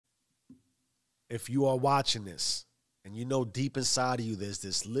if you are watching this and you know deep inside of you there's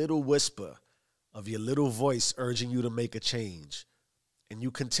this little whisper of your little voice urging you to make a change, and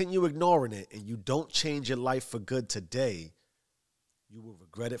you continue ignoring it and you don't change your life for good today, you will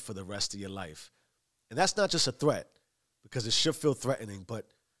regret it for the rest of your life. And that's not just a threat, because it should feel threatening, but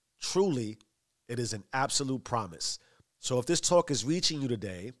truly it is an absolute promise. So if this talk is reaching you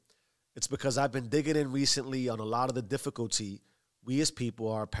today, it's because I've been digging in recently on a lot of the difficulty we as people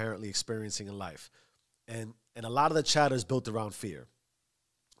are apparently experiencing in life. And a lot of the chatter is built around fear.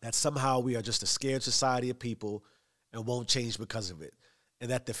 That somehow we are just a scared society of people and won't change because of it.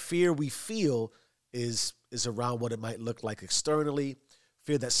 And that the fear we feel is around what it might look like externally,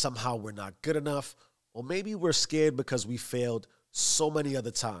 fear that somehow we're not good enough, or maybe we're scared because we failed so many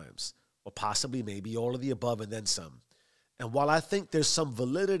other times, or possibly maybe all of the above and then some. And while I think there's some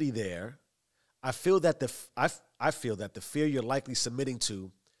validity there, I feel that the fear you're likely submitting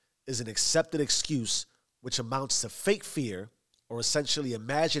to is an accepted excuse which amounts to fake fear or essentially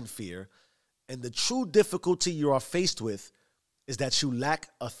imagined fear. And the true difficulty you are faced with is that you lack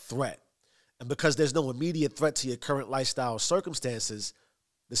a threat. And because there's no immediate threat to your current lifestyle or circumstances,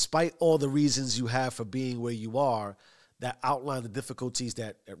 despite all the reasons you have for being where you are that outline the difficulties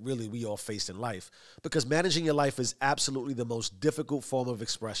that really we all face in life, because managing your life is absolutely the most difficult form of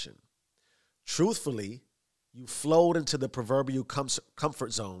expression. Truthfully, you flowed into the proverbial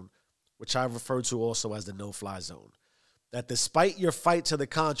comfort zone, which I refer to also as the no-fly zone. That despite your fight to the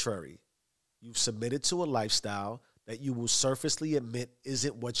contrary, you've submitted to a lifestyle that you will surfacely admit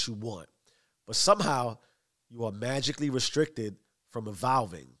isn't what you want. But somehow you are magically restricted from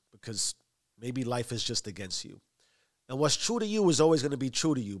evolving because maybe life is just against you. And what's true to you is always going to be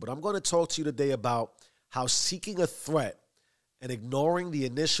true to you. But I'm going to talk to you today about how seeking a threat and ignoring the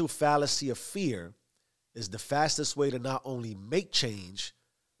initial fallacy of fear is the fastest way to not only make change,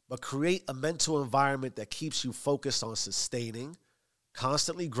 but create a mental environment that keeps you focused on sustaining,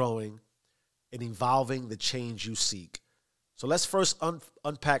 constantly growing, and evolving the change you seek. So let's first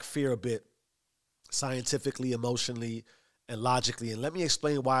unpack fear a bit, scientifically, emotionally, and logically. And let me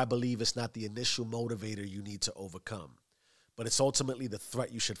explain why I believe it's not the initial motivator you need to overcome, but it's ultimately the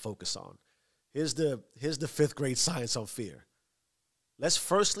threat you should focus on. Here's the fifth grade science on fear. Let's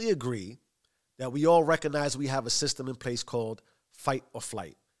firstly agree that we all recognize we have a system in place called fight or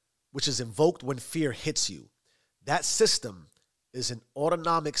flight, which is invoked when fear hits you. That system is an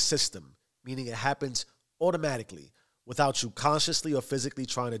autonomic system, meaning it happens automatically without you consciously or physically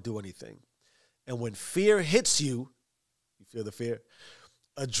trying to do anything. And when fear hits you, you feel the fear?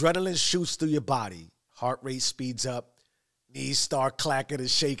 Adrenaline shoots through your body. Heart rate speeds up. Knees start clacking and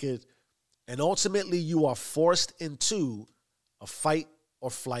shaking. And ultimately, you are forced into a fight or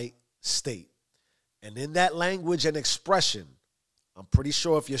flight state. And in that language and expression, I'm pretty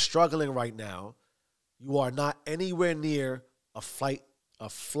sure if you're struggling right now, you are not anywhere near a flight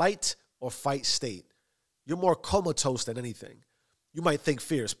or fight state. You're more comatose than anything. You might think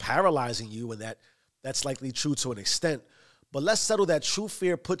fear is paralyzing you, and that's likely true to an extent. But let's settle that true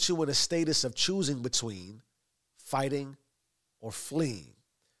fear puts you in a status of choosing between fighting or fleeing.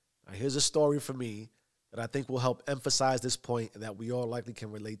 Now, here's a story for me that I think will help emphasize this point and that we all likely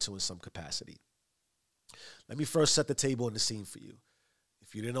can relate to in some capacity. Let me first set the table and the scene for you.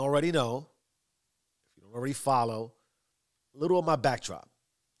 If you didn't already know, if you don't already follow, a little of my backdrop.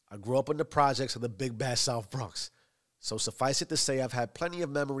 I grew up in the projects of the big bad South Bronx. So suffice it to say, I've had plenty of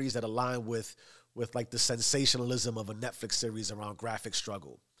memories that align with like the sensationalism of a Netflix series around graphic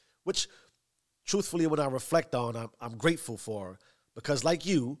struggle, which truthfully, when I reflect on, I'm grateful for, because like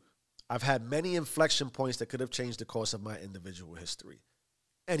you, I've had many inflection points that could have changed the course of my individual history.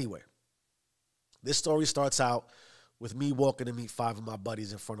 Anyway, this story starts out with me walking to meet 5 of my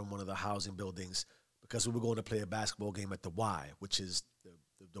buddies in front of one of the housing buildings because we were going to play a basketball game at the Y, which is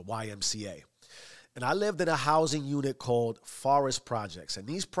the YMCA. And I lived in a housing unit called Forest Projects. And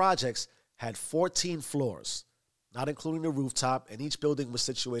these projects had 14 floors, not including the rooftop, and each building was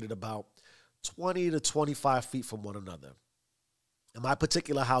situated about 20 to 25 feet from one another. And my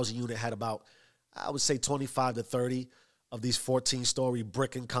particular housing unit had about, I would say, 25 to 30 of these 14-story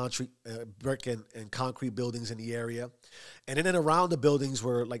brick and concrete buildings in the area. And in and around the buildings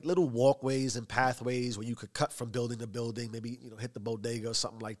were like little walkways and pathways where you could cut from building to building, maybe, hit the bodega or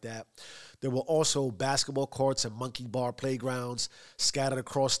something like that. There were also basketball courts and monkey bar playgrounds scattered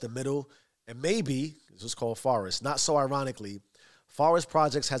across the middle. And maybe, this is called Forest, not so ironically, Forest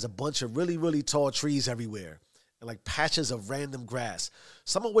Projects has a bunch of really, really tall trees everywhere and like patches of random grass,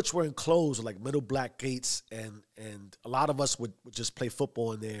 some of which were enclosed with like middle black gates, and a lot of us would just play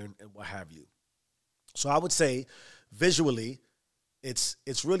football in there and what have you. So I would say visually,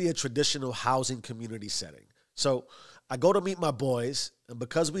 it's really a traditional housing community setting. So I go to meet my boys, and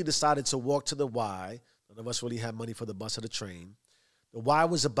because we decided to walk to the Y, none of us really had money for the bus or the train. The Y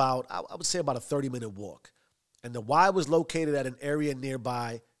was about, I would say about a 30-minute walk. And the Y was located at an area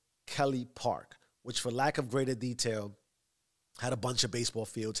nearby Kelly Park, which for lack of greater detail had a bunch of baseball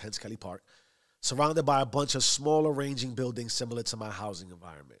fields, hence Kelly Park, surrounded by a bunch of smaller ranging buildings similar to my housing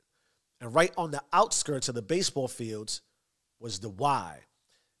environment. And right on the outskirts of the baseball fields was the Y.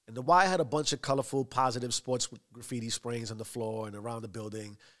 And the Y had a bunch of colorful, positive sports graffiti sprayings on the floor and around the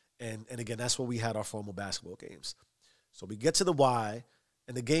building. And again, that's where we had our formal basketball games. So we get to the Y,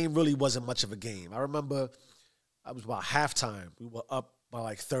 and the game really wasn't much of a game. I remember I was about halftime. We were up by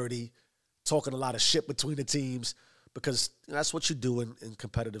like 30, talking a lot of shit between the teams because that's what you do in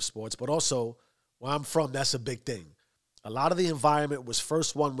competitive sports. But also, where I'm from, that's a big thing. A lot of the environment was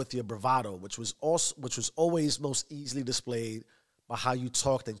first won with your bravado, which was always most easily displayed by how you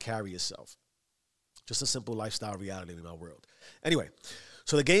talked and carry yourself. Just a simple lifestyle reality in our world. Anyway,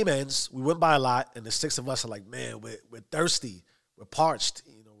 so the game ends. We went by a lot, and the 6 of us are like, man, we're thirsty. We're parched.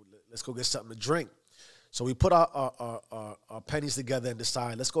 Let's go get something to drink. So we put our pennies together and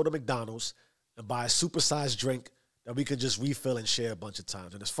decide, let's go to McDonald's and buy a supersized drink that we could just refill and share a bunch of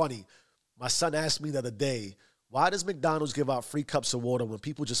times. And it's funny, my son asked me the other day, why does McDonald's give out free cups of water when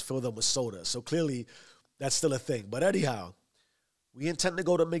people just fill them with soda? So clearly, that's still a thing. But anyhow, we intend to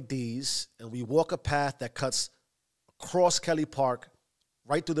go to McD's, and we walk a path that cuts across Kelly Park,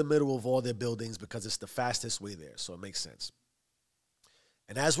 right through the middle of all their buildings because it's the fastest way there, so it makes sense.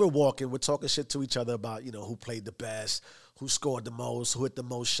 And as we're walking, we're talking shit to each other about, who played the best, who scored the most, who hit the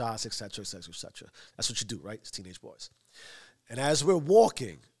most shots, et cetera, et cetera, et cetera. That's what you do, right? It's teenage boys. And as we're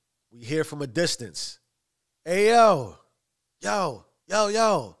walking, we hear from a distance, hey, yo, yo, yo,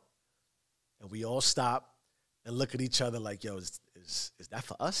 yo. And we all stop and look at each other like, yo, is that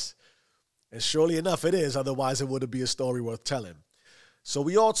for us? And surely enough, it is. Otherwise, it wouldn't be a story worth telling. So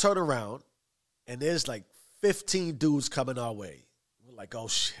we all turn around, and there's like 15 dudes coming our way. We're like, oh,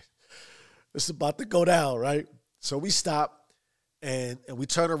 shit. This is about to go down, right? So we stop, and we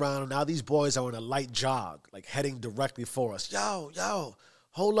turn around, and now these boys are on a light jog, like heading directly for us. Yo,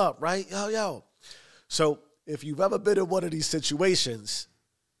 hold up, right? Yo. So if you've ever been in one of these situations,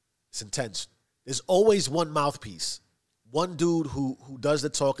 it's intense. There's always one mouthpiece, one dude who does the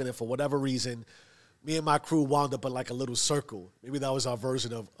talking, and for whatever reason, me and my crew wound up in like a little circle. Maybe that was our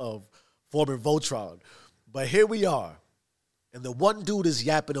version of forming Voltron. But here we are, and the one dude is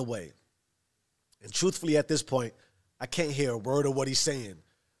yapping away. And truthfully, at this point, I can't hear a word of what he's saying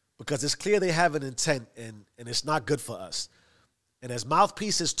because it's clear they have an intent, and it's not good for us. And as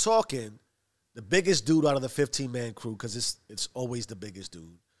Mouthpiece is talking, the biggest dude out of the 15-man crew, because it's always the biggest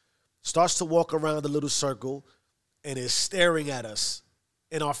dude, starts to walk around the little circle and is staring at us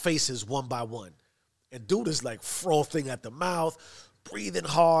in our faces one by one. And dude is like frothing at the mouth, breathing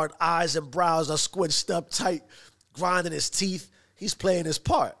hard, eyes and brows are squinched up tight, grinding his teeth. He's playing his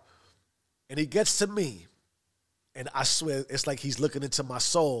part. And he gets to me, and I swear it's like he's looking into my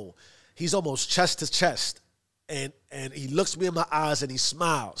soul. He's almost chest to chest. And he looks me in my eyes and he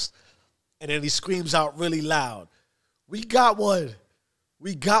smiles. And then he screams out really loud, we got one.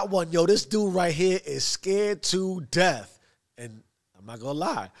 We got one. Yo, this dude right here is scared to death. And I'm not going to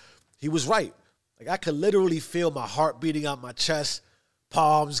lie. He was right. Like, I could literally feel my heart beating out my chest,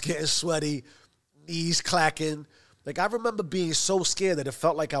 palms getting sweaty, knees clacking. Like, I remember being so scared that it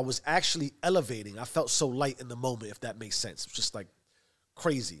felt like I was actually elevating. I felt so light in the moment, if that makes sense. It was just like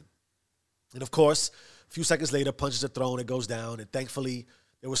crazy. And of course, a few seconds later, punches are thrown, it goes down, and thankfully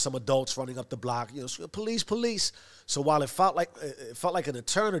there were some adults running up the block, police. So while it felt like an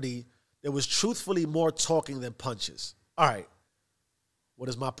eternity, there was truthfully more talking than punches. All right, what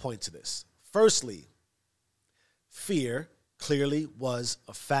is my point to this? Firstly, fear clearly was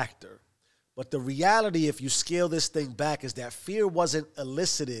a factor. But the reality, if you scale this thing back, is that fear wasn't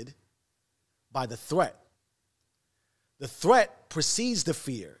elicited by the threat. The threat precedes the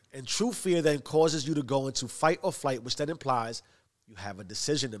fear, and true fear then causes you to go into fight or flight, which then implies you have a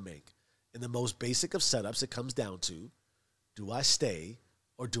decision to make. In the most basic of setups, it comes down to, do I stay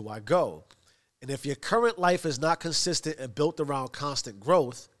or do I go? And if your current life is not consistent and built around constant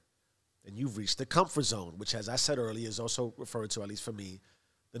growth, then you've reached the comfort zone, which, as I said earlier, is also referred to, at least for me,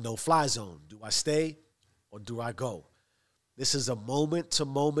 the no-fly zone. Do I stay or do I go? This is a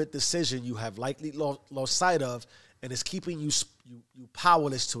moment-to-moment decision you have likely lost sight of, and it's keeping you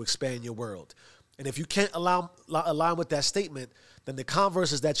powerless to expand your world. And if you can't align with that statement, then the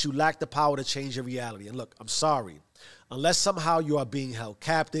converse is that you lack the power to change your reality. And look, I'm sorry. Unless somehow you are being held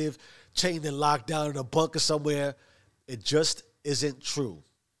captive, chained and locked down in a bunker somewhere, it just isn't true.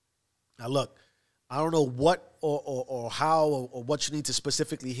 Now, look, I don't know what or how or what you need to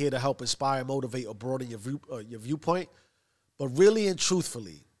specifically hear to help inspire, motivate, or broaden your viewpoint. But really and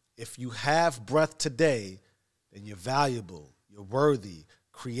truthfully, if you have breath today, then you're valuable, you're worthy,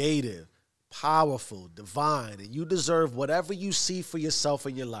 creative, powerful, divine, and you deserve whatever you see for yourself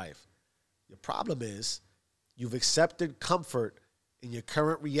in your life. Your problem is you've accepted comfort in your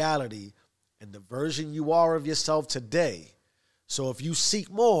current reality and the version you are of yourself today. So if you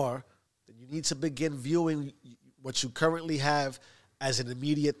seek more, then you need to begin viewing what you currently have as an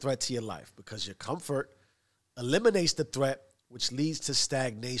immediate threat to your life, because your comfort eliminates the threat, which leads to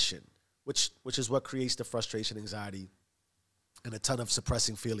stagnation, which is what creates the frustration, anxiety, and a ton of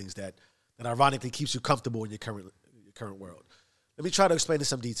suppressing feelings that ironically keeps you comfortable in your current world. Let me try to explain in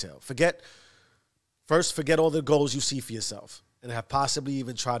some detail. Forget all the goals you see for yourself and have possibly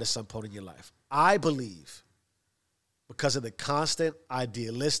even tried at some point in your life. I believe because of the constant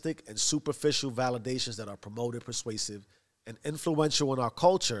idealistic and superficial validations that are promoted, persuasive, and influential in our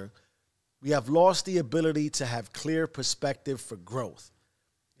culture, we have lost the ability to have clear perspective for growth.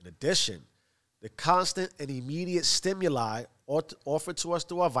 In addition, the constant and immediate stimuli offered to us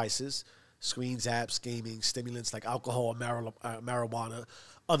through our vices, screens, apps, gaming, stimulants like alcohol, marijuana,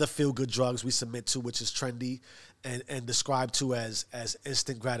 other feel-good drugs we submit to, which is trendy and described to as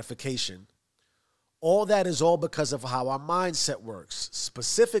instant gratification. All that is all because of how our mindset works.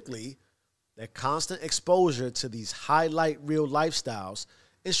 Specifically, that constant exposure to these highlight reel lifestyles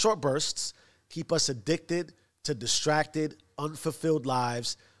in short bursts keep us addicted to distracted, unfulfilled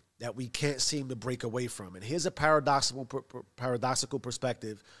lives that we can't seem to break away from. And here's a paradoxical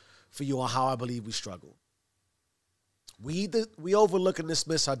perspective for you on how I believe we struggle. We overlook and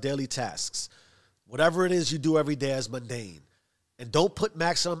dismiss our daily tasks, whatever it is you do every day as mundane, and don't put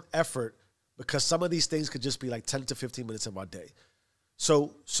maximum effort because some of these things could just be like 10 to 15 minutes of our day.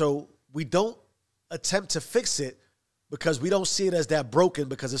 So we don't attempt to fix it because we don't see it as that broken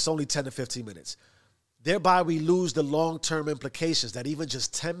because it's only 10 to 15 minutes. Thereby, we lose the long-term implications that even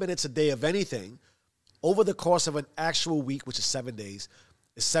just 10 minutes a day of anything over the course of an actual week, which is 7 days,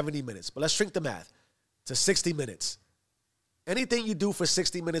 is 70 minutes. But let's shrink the math to 60 minutes. Anything you do for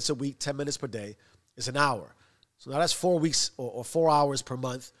 60 minutes a week, 10 minutes per day, is an hour. So now that's 4 weeks or 4 hours per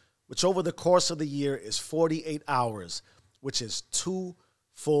month, which over the course of the year is 48 hours, which is 2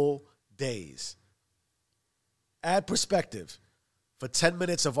 full days. Add perspective. For 10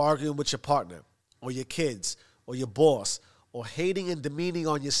 minutes of arguing with your partner or your kids or your boss or hating and demeaning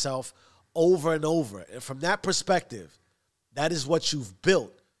on yourself over and over. And from that perspective, that is what you've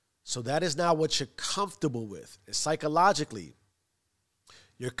built. So that is now what you're comfortable with. And psychologically,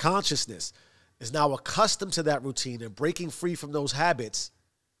 your consciousness is now accustomed to that routine, and breaking free from those habits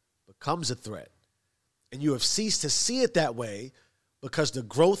becomes a threat. And you have ceased to see it that way because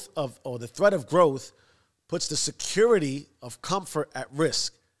the threat of growth puts the security of comfort at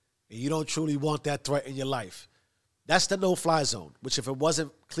risk. And you don't truly want that threat in your life. That's the no-fly zone, which if it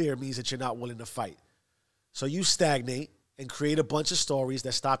wasn't clear means that you're not willing to fight. So you stagnate and create a bunch of stories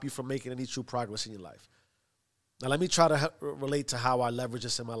that stop you from making any true progress in your life. Now, let me try to relate to how I leverage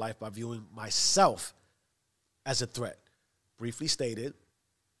this in my life by viewing myself as a threat. Briefly stated,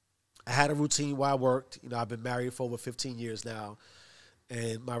 I had a routine where I worked. I've been married for over 15 years now,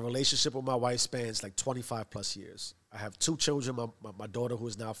 and my relationship with my wife spans like 25 plus years. I have 2 children, my daughter who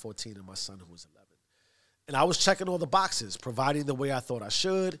is now 14 and my son who is 11. And I was checking all the boxes, providing the way I thought I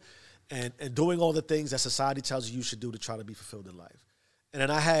should, and doing all the things that society tells you should do to try to be fulfilled in life. And then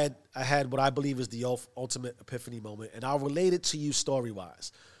I had what I believe is the ultimate epiphany moment, and I'll relate it to you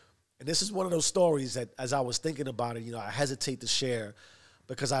story-wise. And this is one of those stories that, as I was thinking about it, I hesitate to share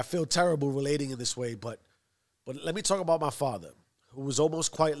because I feel terrible relating in this way. But let me talk about my father, who was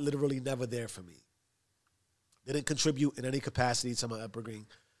almost quite literally never there for me. Didn't contribute in any capacity to my upbringing,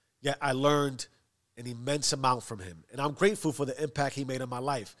 yet I learned an immense amount from him. And I'm grateful for the impact he made on my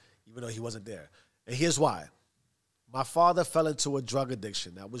life, even though he wasn't there. And here's why. My father fell into a drug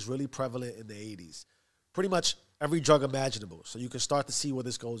addiction that was really prevalent in the 80s. Pretty much every drug imaginable. So you can start to see where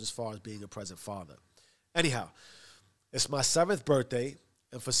this goes as far as being a present father. Anyhow, it's my 7th birthday,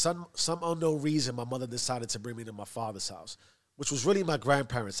 and for some unknown reason, my mother decided to bring me to my father's house, which was really my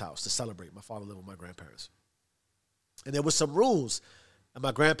grandparents' house to celebrate. My father lived with my grandparents. And there were some rules at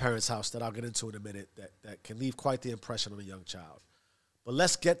my grandparents' house that I'll get into in a minute that can leave quite the impression on a young child. But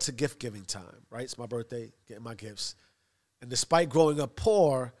let's get to gift-giving time, right? It's my birthday, getting my gifts. And despite growing up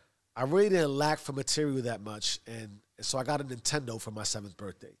poor, I really didn't lack for material that much, and so I got a Nintendo for my 7th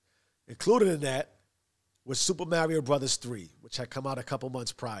birthday. Included in that was Super Mario Bros. 3, which had come out a couple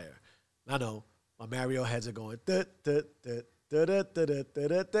months prior. And I know, my Mario heads are going, duh, duh, duh, Anyway,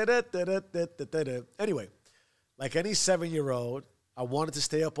 like any 7-year-old, I wanted to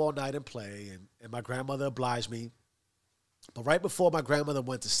stay up all night and play, and my grandmother obliged me. But right before my grandmother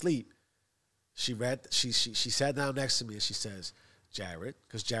went to sleep, she sat down next to me and she says, Jared,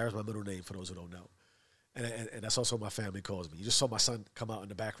 because Jared's my middle name for those who don't know. And that's also what my family calls me. You just saw my son come out in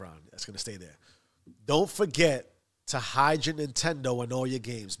the background. That's going to stay there. Don't forget to hide your Nintendo and all your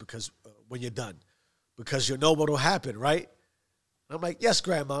games because when you're done. Because you know what will happen, right? And I'm like, yes,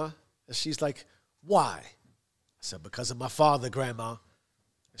 Grandma. And she's like, why? I said, because of my father, Grandma. And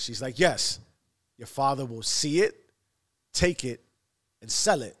she's like, yes, your father will see it, take it, and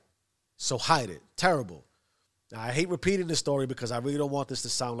sell it. So hide it. Terrible. Now, I hate repeating this story because I really don't want this to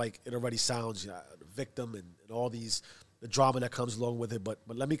sound like it already sounds, the victim and all the drama that comes along with it. But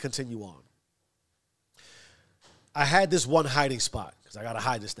let me continue on. I had this one hiding spot because I got to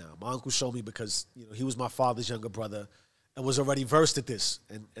hide this now. My uncle showed me because he was my father's younger brother and was already versed at this.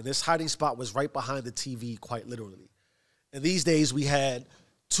 And this hiding spot was right behind the TV, quite literally. And these days we had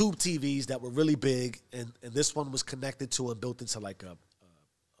tube TVs that were really big, and this one was connected to and built into like a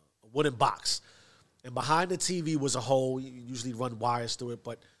wooden box. And behind the TV was a hole. You usually run wires through it,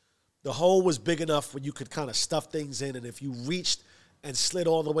 but the hole was big enough where you could kind of stuff things in, and if you reached and slid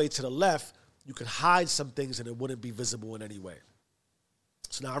all the way to the left, you could hide some things and it wouldn't be visible in any way.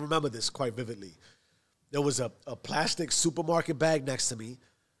 So now I remember this quite vividly. There was a plastic supermarket bag next to me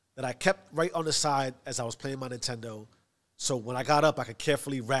that I kept right on the side as I was playing my Nintendo. So when I got up, I could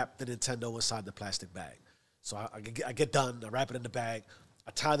carefully wrap the Nintendo inside the plastic bag. So I get done, I wrap it in the bag,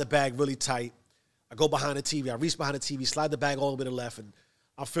 I tie the bag really tight, I go behind the TV, I reach behind the TV, slide the bag all the way to the left, and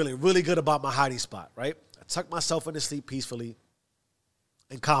I'm feeling really good about my hiding spot, right? I tuck myself into sleep peacefully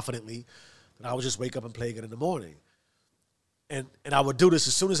and confidently. And I would just wake up and play again in the morning. And I would do this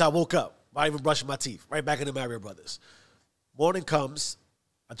as soon as I woke up, not even brushing my teeth, right back into Mario Brothers. Morning comes,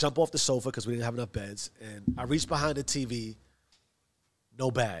 I jump off the sofa because we didn't have enough beds, and I reach behind the TV, no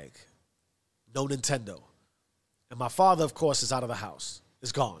bag, no Nintendo. And my father, of course, is out of the house.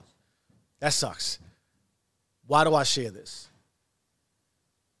 It's gone. That sucks. Why do I share this?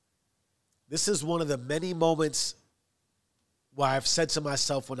 This is one of the many moments where I've said to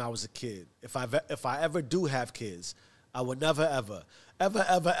myself when I was a kid, if I ever do have kids, I would never,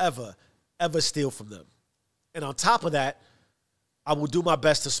 ever steal from them. And on top of that, I will do my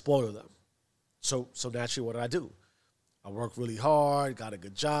best to spoil them. So naturally, what do? I work really hard, got a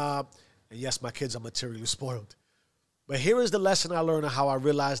good job, and yes, my kids are materially spoiled. But here is the lesson I learned of how I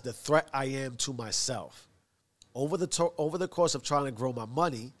realized the threat I am to myself. Over the course of trying to grow my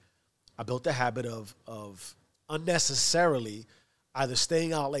money, I built the habit of unnecessarily either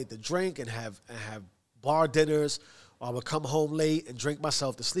staying out late to drink and have bar dinners, or I would come home late and drink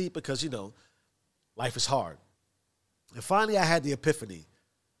myself to sleep because, life is hard. And finally, I had the epiphany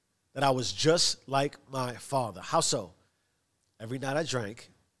that I was just like my father. How so? Every night I drank.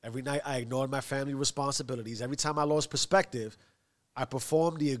 Every night I ignored my family responsibilities. Every time I lost perspective, I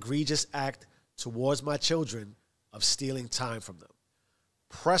performed the egregious act towards my children of stealing time from them.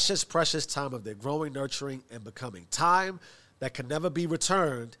 Precious, precious time of their growing, nurturing, and becoming. Time that can never be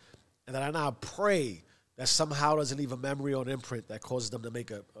returned, and that I now pray that somehow doesn't leave a memory or an imprint that causes them to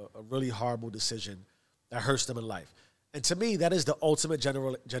make a really horrible decision that hurts them in life. And to me, that is the ultimate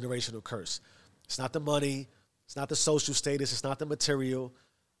generational curse. It's not the money. It's not the social status. It's not the material.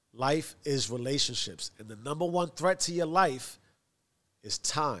 Life is relationships. And the number one threat to your life is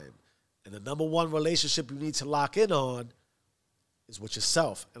time. And the number one relationship you need to lock in on is with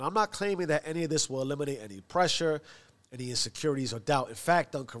yourself. And I'm not claiming that any of this will eliminate any pressure, any insecurities or doubt. In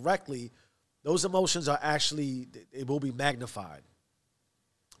fact, done correctly, those emotions are actually, it will be magnified.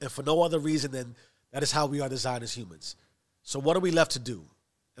 And for no other reason than that is how we are designed as humans. So what are we left to do?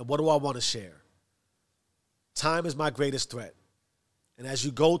 And what do I want to share? Time is my greatest threat. And as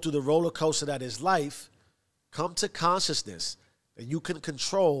you go through the roller coaster that is life, come to consciousness that you can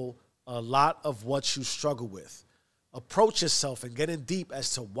control a lot of what you struggle with. Approach yourself and get in deep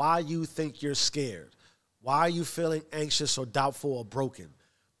as to why you think you're scared. Why are you feeling anxious or doubtful or broken?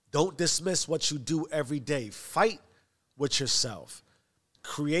 Don't dismiss what you do every day. Fight with yourself.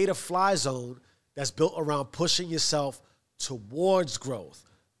 Create a fly zone that's built around pushing yourself towards growth.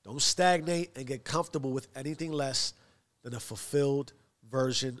 Don't stagnate and get comfortable with anything less than a fulfilled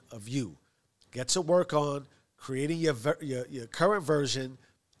version of you. Get to work on creating your current version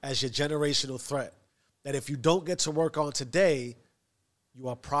as your generational threat. That if you don't get to work on today, you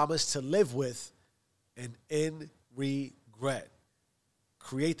are promised to live with and in regret.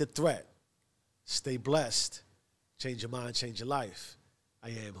 Create the threat. Stay blessed. Change your mind, change your life. I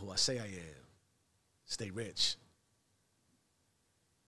am who I say I am. Stay rich.